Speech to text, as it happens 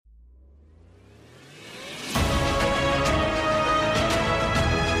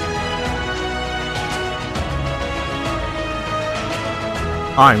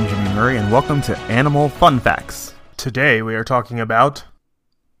I'm Jimmy Murray, and welcome to Animal Fun Facts. Today we are talking about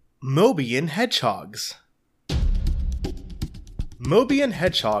Mobian hedgehogs. Mobian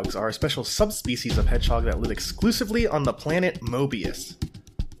hedgehogs are a special subspecies of hedgehog that live exclusively on the planet Mobius.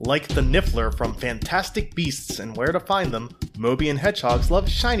 Like the Niffler from Fantastic Beasts and Where to Find Them, Mobian hedgehogs love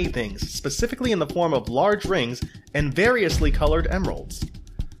shiny things, specifically in the form of large rings and variously colored emeralds.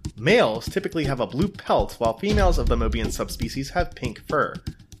 Males typically have a blue pelt, while females of the Mobian subspecies have pink fur.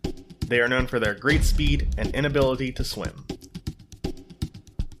 They are known for their great speed and inability to swim.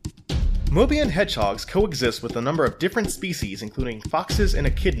 Mobian hedgehogs coexist with a number of different species, including foxes and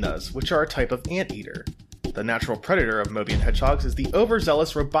echidnas, which are a type of anteater. The natural predator of Mobian hedgehogs is the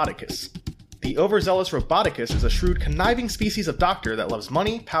overzealous roboticus. The overzealous roboticus is a shrewd, conniving species of doctor that loves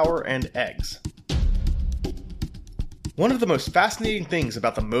money, power, and eggs. One of the most fascinating things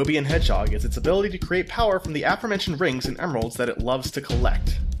about the Mobian hedgehog is its ability to create power from the aforementioned rings and emeralds that it loves to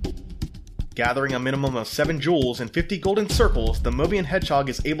collect. Gathering a minimum of 7 jewels and 50 golden circles, the Mobian hedgehog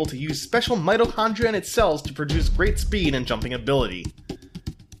is able to use special mitochondria in its cells to produce great speed and jumping ability.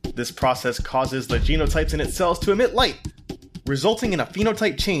 This process causes the genotypes in its cells to emit light, resulting in a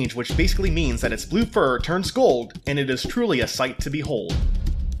phenotype change, which basically means that its blue fur turns gold, and it is truly a sight to behold.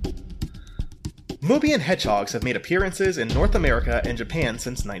 Mobian hedgehogs have made appearances in North America and Japan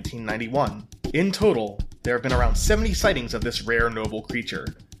since 1991. In total, there have been around 70 sightings of this rare noble creature.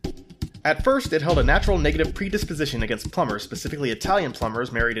 At first, it held a natural negative predisposition against plumbers, specifically Italian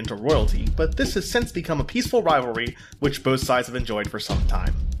plumbers married into royalty, but this has since become a peaceful rivalry which both sides have enjoyed for some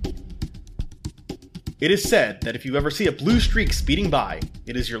time. It is said that if you ever see a blue streak speeding by,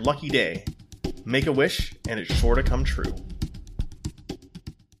 it is your lucky day. Make a wish, and it's sure to come true.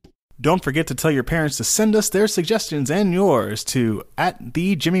 Don't forget to tell your parents to send us their suggestions and yours to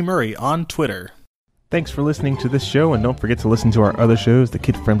 @TheJimmyMurray on Twitter. Thanks for listening to this show, and don't forget to listen to our other shows, the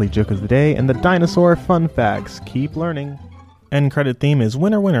Kid-Friendly Joke of the Day and the Dinosaur Fun Facts. Keep learning. End credit theme is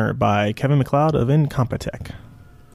Winner Winner by Kevin MacLeod of Incompetech.